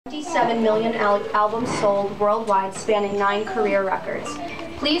57 million albums sold worldwide, spanning 9 career records.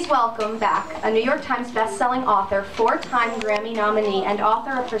 Please welcome back a New York Times best-selling author, 4-time Grammy nominee, and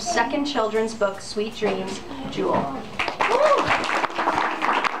author of her second children's book, Sweet Dreams, Jewel.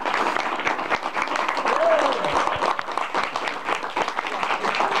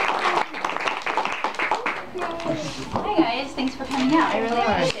 Hi guys, thanks for coming out. I really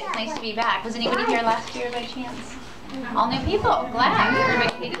appreciate it. It's nice to be back. Was anybody here last year by chance? All new people. Glad.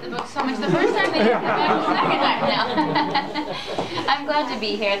 Everybody hated the book so much the first time, they didn't come back the second time now. I'm glad to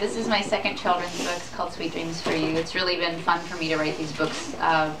be here. This is my second children's book. It's called Sweet Dreams for You. It's really been fun for me to write these books.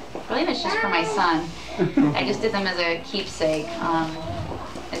 Really much just for my son. I just did them as a keepsake.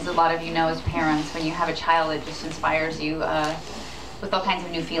 As a lot of you know as parents, when you have a child, it just inspires you with all kinds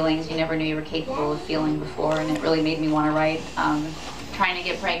of new feelings you never knew you were capable of feeling before, and it really made me want to write. Trying to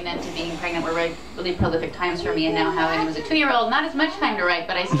get pregnant and being pregnant were really prolific times for me, and now having him as a 2-year-old, not as much time to write,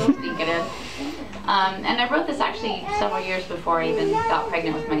 but I still speak it in. And I wrote this actually several years before I even got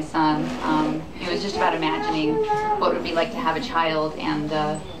pregnant with my son. It was just about imagining what it would be like to have a child, and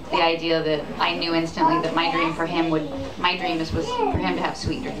the idea that I knew instantly that my dream for him was for him to have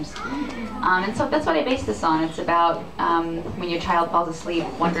sweet dreams. And so that's what I based this on. It's about when your child falls asleep,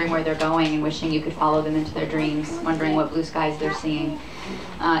 wondering where they're going and wishing you could follow them into their dreams, wondering what blue skies they're seeing.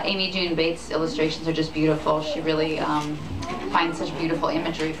 Amy June Bates' illustrations are just beautiful. She really finds such beautiful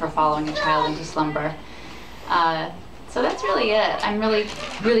imagery for following a child into slumber. So that's really it. I'm really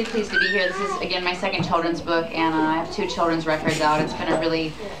pleased to be here. This is, again, my second children's book, and I have 2 children's records out. It's been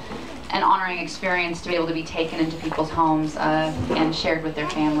an honoring experience to be able to be taken into people's homes and shared with their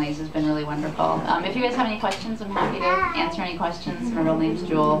families. Has been really wonderful. If you guys have any questions, I'm happy to answer any questions. My real name's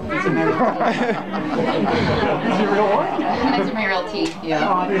Jewel. These are my real teeth. Is it real what? These are my real teeth,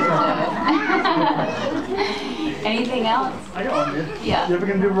 yeah. Anything else? I got one here. Yeah. You ever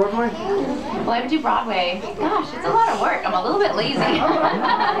gonna do Broadway? Well, I would do Broadway. Gosh, it's a lot of work. I'm a little bit lazy.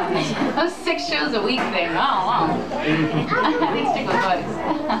 Those 6 shows a week thing. Oh, wow. I think stick with books.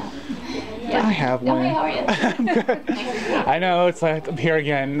 Yeah. I have one. Oh, hey, how are you? I'm good. I know, it's like I'm here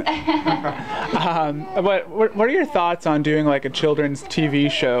again. But what are your thoughts on doing like a children's TV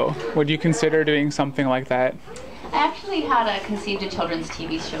show? Would you consider doing something like that? I actually had conceived a children's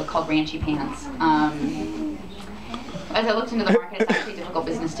TV show called Ranchy Pants. As I looked into the market, it's actually a difficult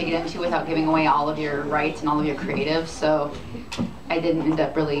business to get into without giving away all of your rights and all of your creative, so I didn't end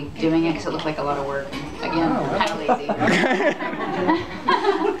up really doing it because it looked like a lot of work. Again, kind of lazy.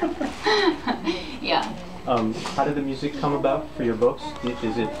 Yeah. How did the music come about for your books? Do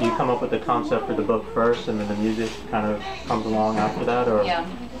you come up with the concept for the book first and then the music kind of comes along after that? Or yeah.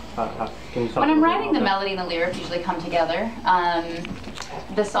 Can you talk when I'm about writing, the that? melody and the lyrics usually come together.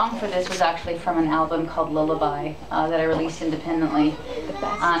 The song for this was actually from an album called Lullaby that I released independently.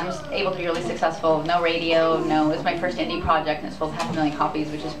 I was able to be really successful. No radio, it was my first indie project, and it sold 500,000 copies,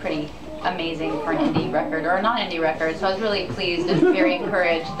 which is pretty amazing for an indie record, or a non-indie record. So I was really pleased and very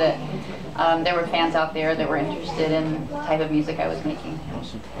encouraged that there were fans out there that were interested in the type of music I was making.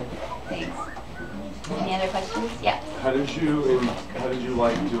 Thanks. Any other questions? Yeah. How did you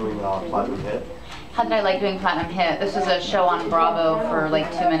like doing Platinum Hit? How did I like doing Platinum Hit? This was a show on Bravo for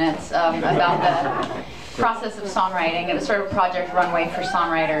like 2 minutes about the process of songwriting. It was sort of Project Runway for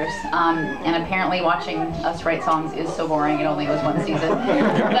songwriters, and apparently watching us write songs is so boring. It only was 1 season,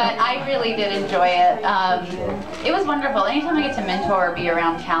 but I really did enjoy it. It was wonderful. Anytime I get to mentor or be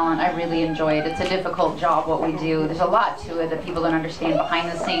around talent, I really enjoy it. It's a difficult job, what we do. There's a lot to it that people don't understand behind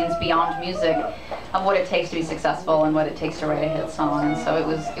the scenes, beyond music, of what it takes to be successul and what it takes to write a hit song. And so it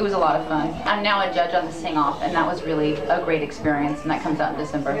was a lot of fun. I'm now a judge on the Sing Off, and that was really a great experience, and that comes out in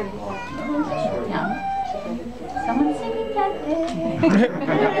December. Yeah. Someone singing that way.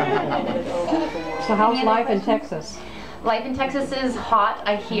 So how's life in Texas? Life in Texas is hot,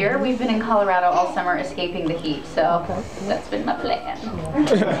 I hear. We've been in Colorado all summer escaping the heat, so that's been my plan.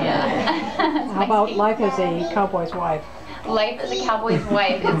 Yeah. How about life as a cowboy's wife? Life as a cowboy's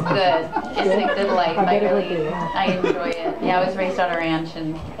wife is good. It's a good life. I enjoy it. Yeah, I was raised on a ranch,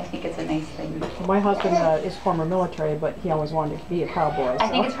 and I think it's a nice thing. My husband is former military, but he always wanted to be a cowboy. So. I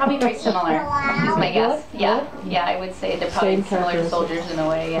think it's probably very similar, is my guess. Yeah, yeah, I would say they're probably similar soldiers in a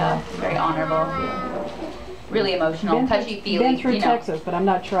way. Yeah, very honorable. Really emotional, touchy-feely. Been through Texas, but I'm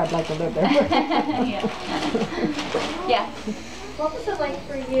not sure I'd like to live there. Yeah. Yeah. What was it like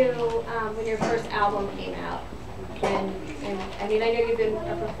for you when your first album came out? And I mean, I know you've been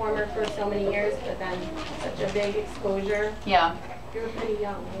a performer for so many years, but then such a big exposure. Yeah. You were pretty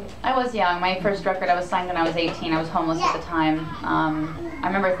young, right? I was young. My first record I was signed when I was 18. I was homeless at the time. I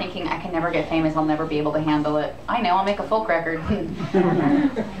remember thinking, I can never get famous. I'll never be able to handle it. I know, I'll make a folk record.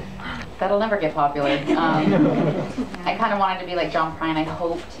 That'll never get popular. I kind of wanted to be like John Prine. I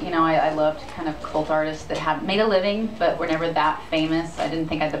hoped, you know, I loved kind of cult artists that had made a living, but were never that famous. I didn't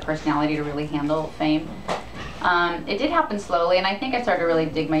think I had the personality to really handle fame. It did happen slowly, and I think I started to really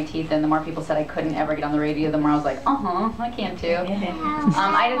dig my teeth in. The more people said I couldn't ever get on the radio, the more I was like, I can too.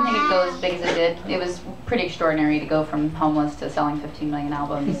 I didn't think it'd go as big as it did. It was pretty extraordinary to go from homeless to selling 15 million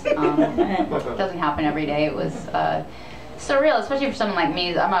albums. It doesn't happen every day. It was surreal, especially for someone like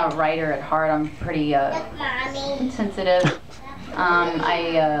me. I'm a writer at heart. I'm pretty sensitive.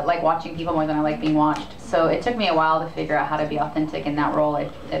 I like watching people more than I like being watched. So it took me a while to figure out how to be authentic in that role.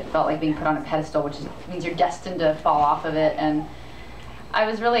 It felt like being put on a pedestal, which means you're destined to fall off of it. And I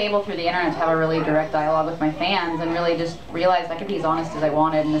was really able through the internet to have a really direct dialogue with my fans and really just realized I could be as honest as I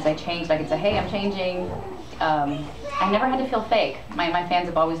wanted, and as I changed I could say, hey, I'm changing. I never had to feel fake. My fans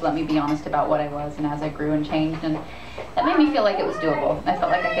have always let me be honest about what I was, and as I grew and changed, and that made me feel like it was doable. I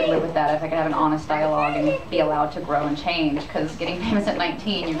felt like I could live with that if I could have an honest dialogue and be allowed to grow and change, because getting famous at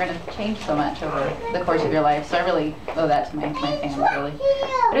 19, you're going to change so much over the course of your life, so I really owe that to my fans, really.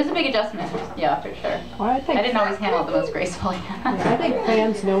 But it was a big adjustment, yeah, for sure. Well, I didn't always handle it the most gracefully. Yeah, I think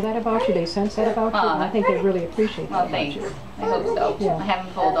fans know that about you, they sense that about you, and I think they really appreciate that about thanks. you. I hope so. Yeah. I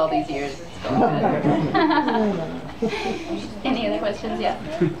haven't fooled all these years. It's going good. Any other questions? Yeah.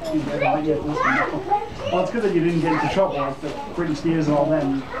 Well, it's good that you didn't get into trouble with the Britney Spears and all that.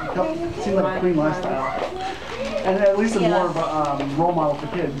 It seemed like a clean lifestyle. And at least it's more of a role model for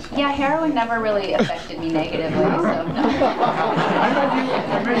kids. Yeah, heroin never really affected me negatively, so no.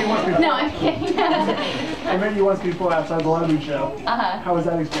 I met you once before. No, I'm kidding. I met you once before outside the Letterman show. How was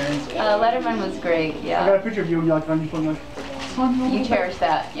that experience? Letterman was great, yeah. I got a picture of you and you're like on your phone like, you cherish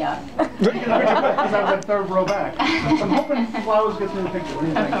that, yeah. because I was like third row back. So I'm hoping Flowers gets me in the picture. What do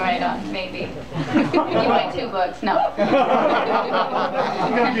you think? Right on, maybe. You buy 2 books, no. I'm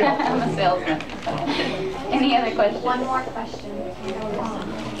a salesman. Any other questions? One more question.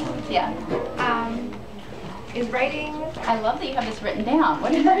 Yeah. Is writing... I love that you have this written down.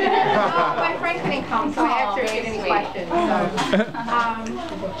 What is it? my friend couldn't come, so I asked her if she had any sweet. questions.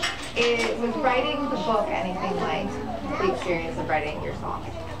 So, was writing the book anything like the experience of writing your song?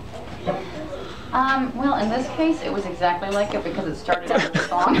 Well, in this case, it was exactly like it because it started out with a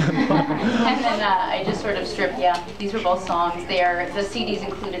song. And then I just sort of stripped, these were both songs. The CD's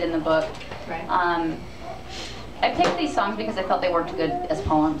included in the book. Right. I picked these songs because I felt they worked good as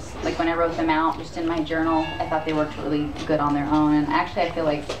poems. Like when I wrote them out, just in my journal, I thought they worked really good on their own. And actually, I feel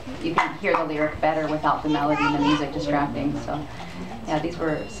like you can hear the lyric better without the melody and the music distracting. So, yeah, these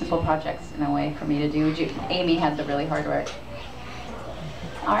were simple projects in a way for me to do. Amy had the really hard work.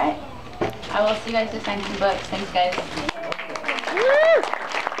 All right. I will see you guys to sign some books. Thanks, guys.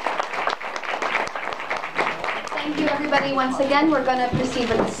 Thank you, everybody. Once again, we're going to proceed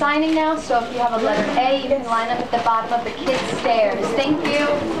with the signing now. So if you have a letter A, you can line up at the bottom of the kids' stairs. Thank you.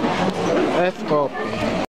 Let's go.